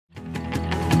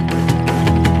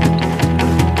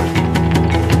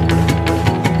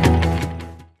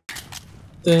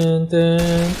Dun, dun,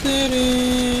 dun, dun,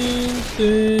 dun.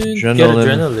 Get Adrenaline.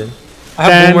 adrenaline. I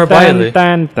have Boomer Baile.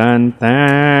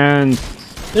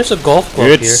 There's a golf club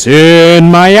It's here.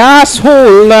 in my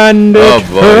asshole and it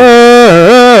hurt.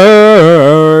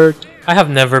 I have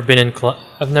never been in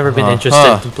I've never been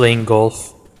interested in playing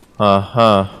golf.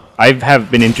 I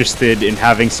have been interested in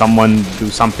having someone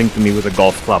do something to me with a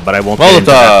golf club, but I won't get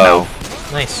into that now.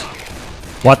 Nice.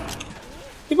 What?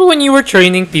 Even when you were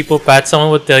training people, Pat, someone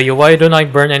would tell you, why don't I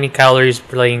burn any calories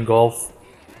playing golf?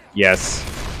 Yes.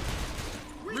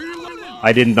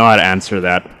 I didn't know how to answer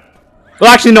that. Well,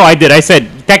 actually, no, I did. I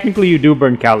said, technically you do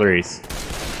burn calories.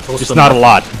 Just not a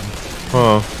lot.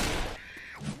 Huh.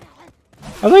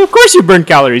 I was like, of course you burn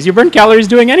calories. You burn calories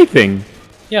doing anything.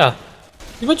 Yeah.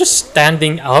 Even just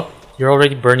standing up, you're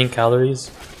already burning calories.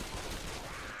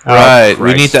 Right, Oh,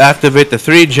 we need to activate the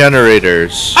 3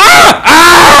 generators.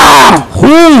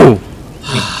 Who?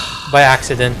 By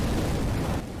accident.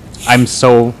 I'm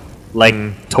so, like,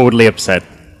 totally upset.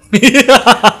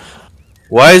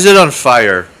 Why is it on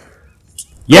fire?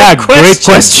 Yeah, Good great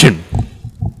question.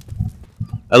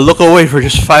 I look away for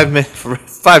just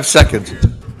 5 seconds.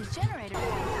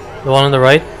 The one on the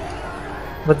right?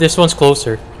 But this one's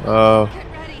closer.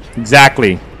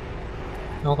 Exactly.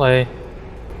 Okay.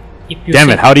 Damn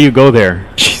it, how do you go there?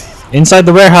 Inside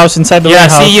the warehouse, inside the Yeah,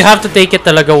 warehouse. see, you have to take it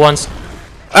talaga once.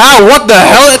 Ah, what the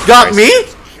hell? It got me?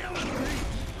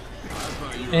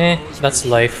 That's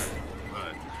life.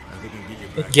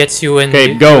 It gets you in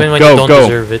Okay, go, even when go, you don't go.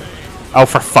 deserve it. Oh,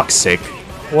 for fuck's sake.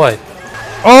 What?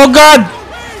 Oh god!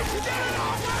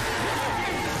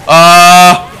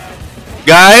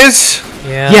 Guys?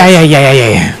 Yeah.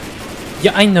 Yeah.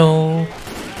 Yeah, I know.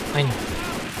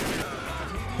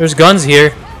 There's guns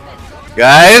here.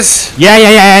 Guys?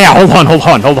 Yeah. Hold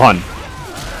on.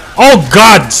 Oh,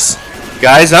 gods!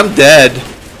 Guys, I'm dead.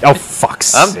 Oh,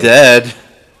 fuck's I'm sake. dead.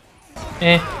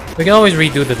 We can always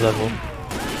redo the level.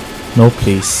 No,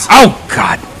 please. Oh,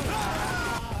 God.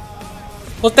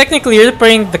 Well, technically, you're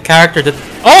playing the character that.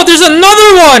 Oh, there's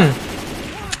another one!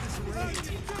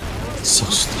 So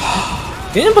stupid.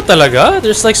 Ganyan ba talaga?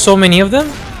 There's like so many of them.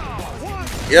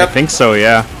 I think so,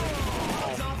 yeah.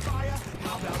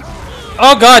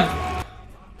 Oh god!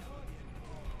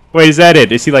 Wait, is that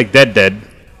it? Is he, like, dead?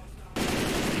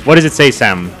 What does it say,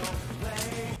 Sam?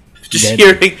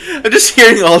 I'm just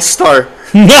hearing All-Star.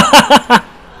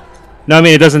 No, I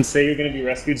mean, it doesn't say you're gonna be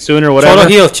rescued soon or whatever.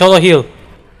 Cholo heal.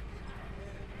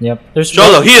 Yep. There's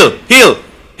Cholo, heal!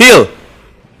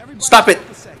 Stop it!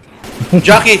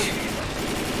 Jockey!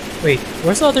 Wait,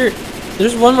 where's the other?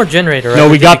 There's one more generator, right? No,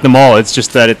 we got them all. It's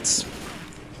just that it's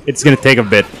gonna take a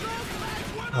bit.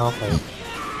 Okay.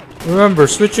 Remember,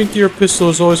 switching to your pistol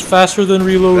is always faster than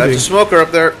reloading. That's a smoker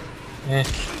up there.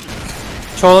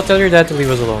 Cholo, tell your dad to leave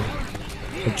us alone.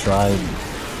 I tried.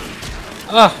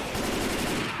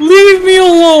 Leave me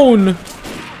alone!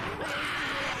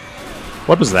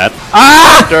 What was that?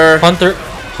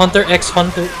 Hunter X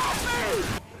Hunter.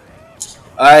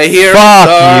 I hear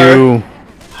Fuck you!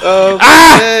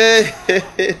 I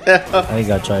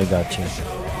got you.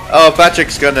 Oh,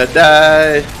 Patrick's gonna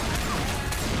die.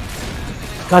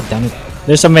 God damn it.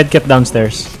 There's a medkit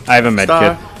downstairs. I have a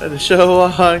medkit. The show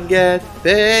on get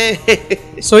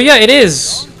paid. So yeah, it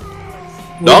is.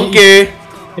 Donkey!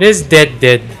 It is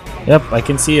dead. Yep, I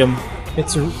can see him.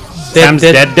 It's Sam's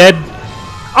dead?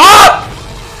 Ah!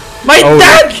 My Oh,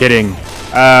 dad! you're kidding.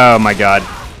 Oh my god.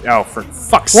 Oh, for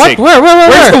fuck's What? sake. Where?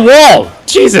 Where's the wall?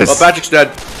 Jesus! Oh, Patrick's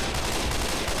dead.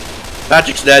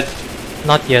 Patrick's dead.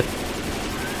 Not yet.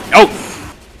 Oh!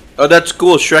 Oh, that's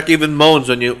cool. Shrek even moans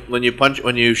when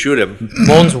you shoot him.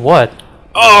 Moans what?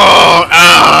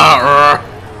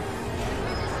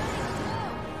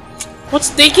 What's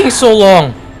taking so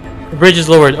long? The bridge is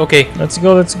lowered. Okay. Let's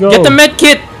go. Get the med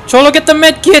kit! Cholo, get the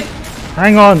med kit!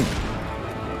 Hang on.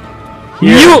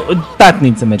 Here. That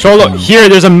needs a medkit. Cholo, here,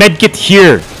 there's a medkit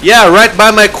here. Yeah, right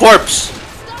by my corpse.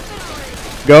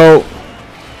 Go.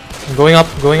 I'm going up.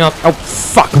 Oh,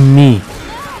 fuck me.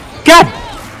 God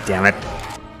damn it.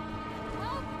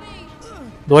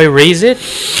 Do I raise it?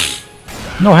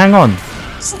 No, hang on.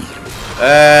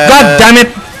 God damn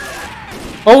it!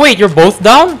 Oh wait, you're both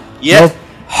down? Yeah. Nope.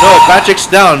 No, Patrick's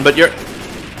down, but you're...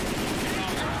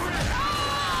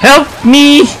 Help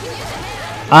me!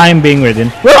 I'm being ridden.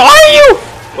 Where are you?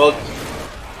 Well,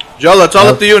 Joel, it's all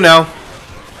up to you now.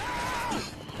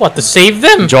 What, to save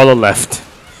them? Jolo left.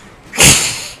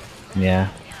 Yeah.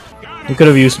 We could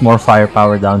have used more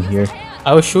firepower down here.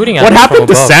 I was shooting at What them from happened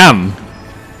to above. Sam?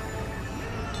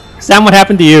 Sam, what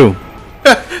happened to you?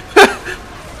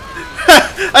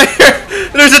 I hear...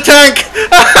 There's a tank!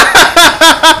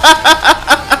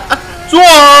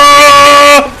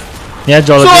 Yeah,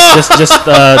 Jolo, just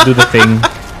do the thing.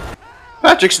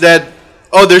 Patrick's dead.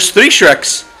 Oh, there's 3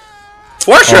 Shreks.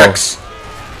 4 Shreks.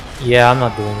 Yeah, I'm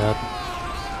not doing that.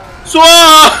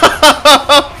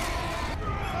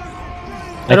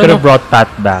 I could have brought Pat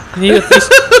back. You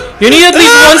need at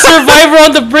least one survivor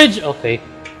on the bridge. Okay.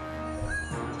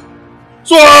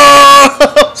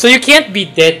 So you can't be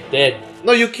dead.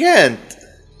 No, you can't.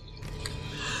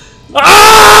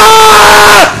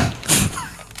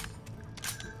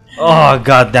 Oh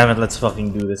god damn it! Let's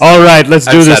fucking do this. All right, let's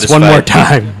do I'm this one more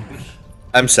satisfied. time.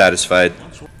 I'm satisfied.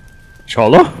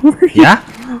 Cholo, Yeah,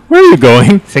 where are you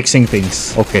going? fixing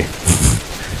things. Okay.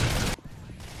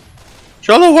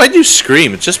 Cholo, why'd you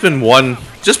scream? It's just been one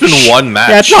match.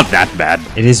 Yeah, it's not that bad.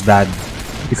 It is bad.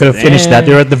 You could have finished that.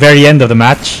 You're at the very end of the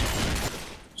match.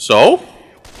 So?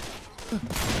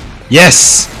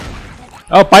 Yes.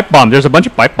 Oh, pipe bomb. There's a bunch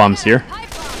of pipe bombs here.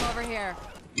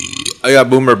 I got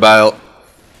Boomer Bile.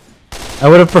 I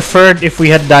would have preferred if we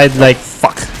had died like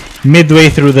midway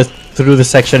through the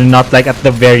section and not like at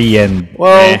the very end.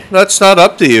 Well, that's not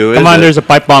up to you. Come is on, it? there's a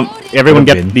pipe bomb. Everyone Could've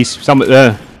get been. these.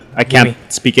 I can't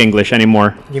speak English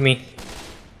anymore. Gimme.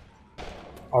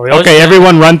 Are we all Okay, just-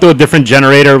 everyone run to a different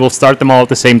generator. We'll start them all at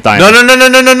the same time.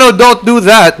 No, don't do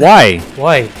that. Why?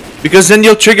 Why? Because then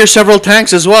you'll trigger several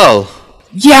tanks as well.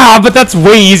 Yeah, but that's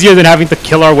way easier than having to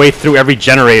kill our way through every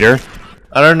generator.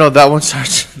 I don't know, that one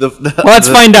starts... Well, let's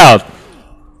find out.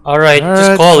 Alright,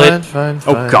 just call it. Fine.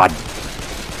 Oh god.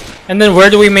 And then where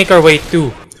do we make our way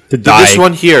to? To die. This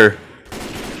one here.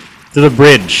 To the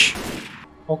bridge.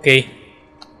 Okay.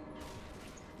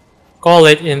 Call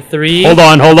it in 3. Hold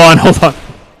on.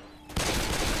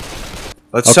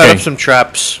 Let's set Okay. up some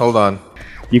traps. Hold on.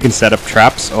 You can set up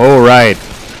traps. Oh, right.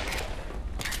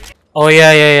 Oh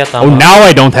yeah, Oh, tama. now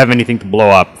I don't have anything to blow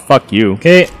up. Fuck you.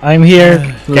 Okay, I'm here.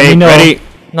 Let Okay, me know. ready?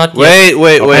 Not yet.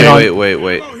 Wait.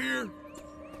 on.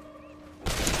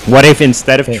 What if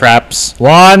instead of traps...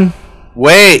 One.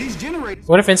 Wait!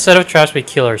 What if instead of traps we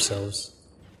kill ourselves?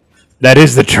 That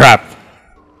is the trap.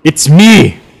 It's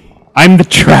me. I'm the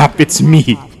trap. It's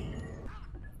me.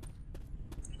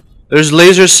 There's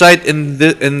laser sight in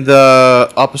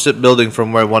the opposite building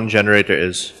from where one generator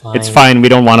is. It's fine. We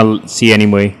don't want to see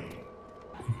anyway.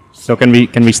 So can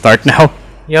we start now?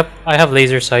 Yep, I have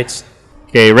laser sights.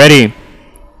 Okay, ready.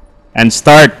 And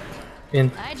start. In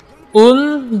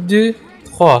 1, 2,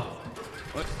 3.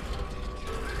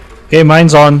 Okay,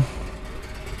 mine's on.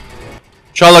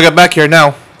 Cholo, get back here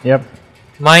now. Yep.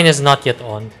 Mine is not yet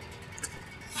on.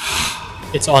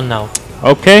 It's on now.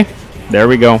 Okay. There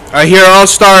we go. I hear I'll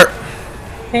start.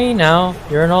 Hey now,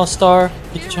 you're an all-star.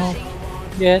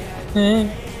 Get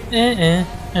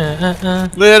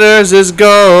Glitters is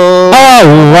gold.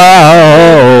 Oh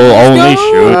wow! Only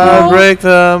shoot. I'll break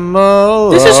the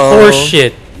mold. This is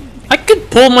horseshit. I could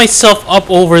pull myself up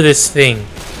over this thing.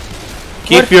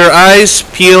 Keep your eyes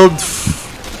peeled.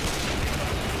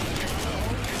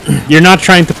 You're not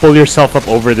trying to pull yourself up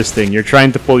over this thing. You're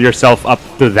trying to pull yourself up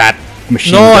to that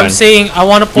machine No, gun. I'm saying I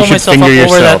want to pull should myself up finger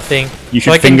over that yourself. thing. You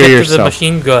so I should can finger get to the yourself.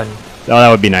 machine gun. Oh, that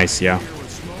would be nice, yeah.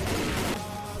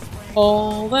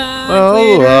 All that Oh,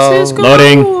 glitters wow. is gold.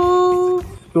 Loading.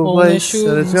 Cool Only place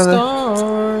that it's shooting gonna-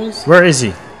 stars. Where is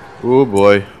he? Oh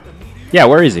boy. Yeah,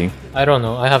 where is he? I don't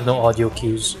know. I have no audio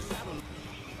cues.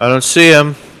 I don't see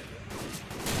him.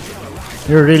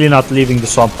 You're really not leaving the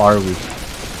swamp, are we?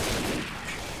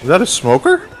 Is that a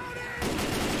smoker?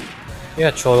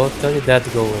 Yeah, Cholo, tell your dad to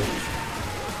go away.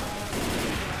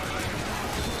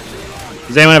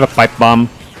 Does anyone have a pipe bomb?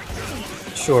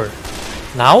 Sure.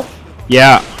 Now?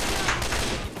 Yeah.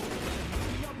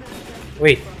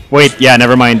 Wait, Wait, yeah,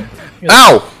 never mind.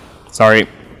 Ow! Sorry.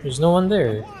 there's no one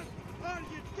there.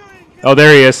 Oh,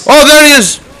 there he is. Oh, there he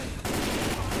is!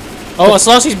 Oh, as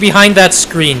long as he's behind that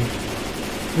screen,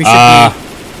 we should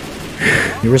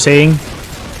be. You were saying?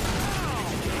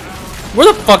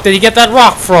 Where the fuck did he get that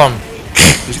rock from?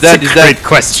 He's dead, he's dead. Great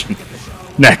question.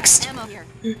 Next.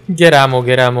 Get ammo,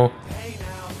 get ammo.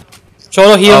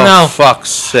 Cholo, heal Oh, now. fuck's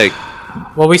sake.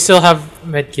 Well, we still have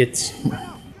medkits.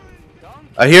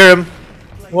 I hear him.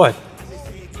 What?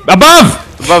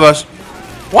 Above! Above us.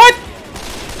 What?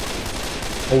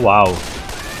 Oh wow.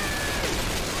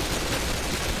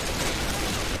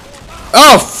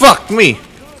 Oh, fuck me.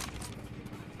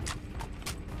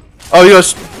 Oh, he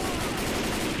goes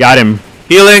Got him.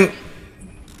 healing.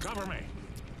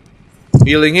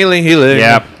 Healing.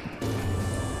 Yeah.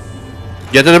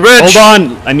 Get to the bridge.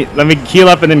 Hold on. Let me heal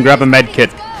up and then grab a med kit.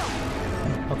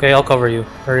 Okay, I'll cover you.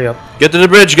 Hurry up. Get to the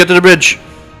bridge.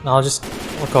 No,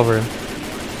 I'll cover him.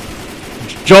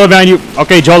 Joel behind you.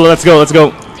 Okay, Joel, let's go.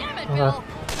 Okay.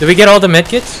 Did we get all the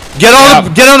medkits? Get on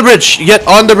the bridge. Get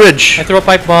on the bridge. I throw a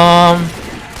pipe bomb.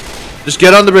 Just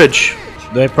get on the bridge.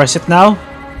 Do I press it now?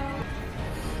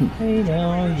 Hey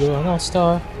now, you're an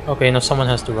all-star. Okay, no, someone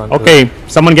has to run. to Okay,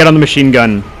 someone get on the machine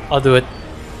gun. it. I'll do it.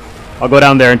 I'll go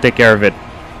down there and take care of it.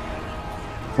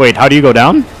 Wait, how do you go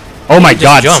down? Oh my just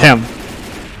god, jump. Sam.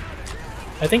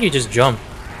 I think you just jump.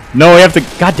 No, you have to...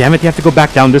 God damn it, you have to go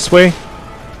back down this way?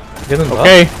 Didn't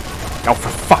Okay. Oh, for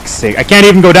fuck's sake. I can't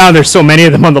even go down. There's so many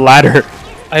of them on the ladder.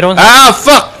 I don't. Ah,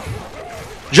 fuck!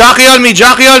 Jockey on me!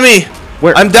 Jockey on me!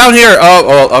 Where? I'm down here.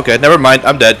 Oh, okay. Never mind.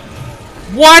 I'm dead.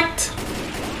 What?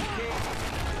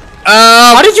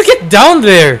 How did you get down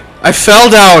there? I fell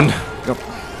down.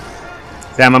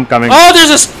 Sam, I'm coming. Oh,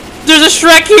 there's a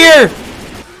Shrek here.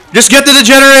 Just get to the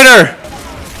generator.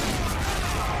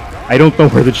 I don't know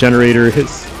where the generator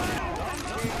is.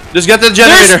 Just get to the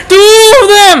generator. There's 2 of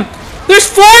them. There's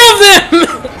 4 of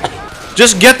them.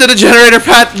 Just get to the generator,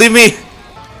 Pat. Leave me.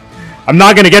 I'm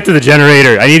not gonna get to the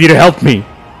generator. I need you to help me.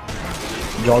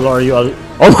 Jolo, are you all...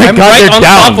 Oh my I'm god, right they're on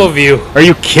down. top of you. Are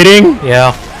you kidding?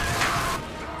 Yeah.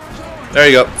 There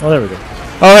you go. Oh, there we go.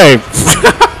 Oh, hey.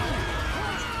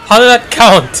 How did that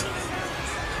count?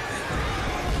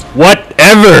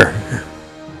 Whatever.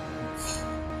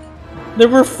 There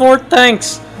were 4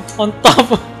 tanks on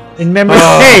top of... In memory...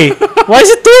 Hey! Why is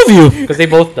it 2 of you? Because they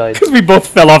both died. Because we both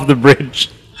fell off the bridge.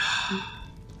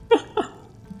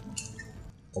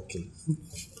 Okay.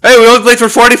 Hey, we only played for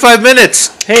 45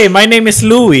 minutes. Hey, my name is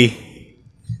Louie.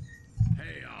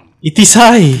 It is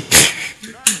I.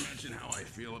 Imagine how I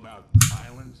feel about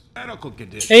violence, medical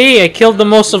conditions, Hey, I killed the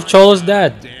most of Cholo's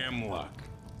dad. damn luck.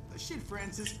 Shit,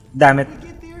 Francis. Damn it.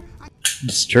 Get there.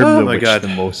 Disturb Oh the my witch God. the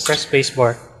most. Press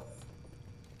spacebar.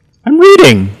 I'm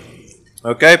reading.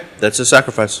 Okay, that's a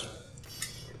sacrifice.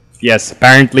 Yes,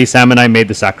 apparently Sam and I made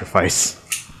the sacrifice.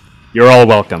 You're all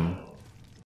welcome.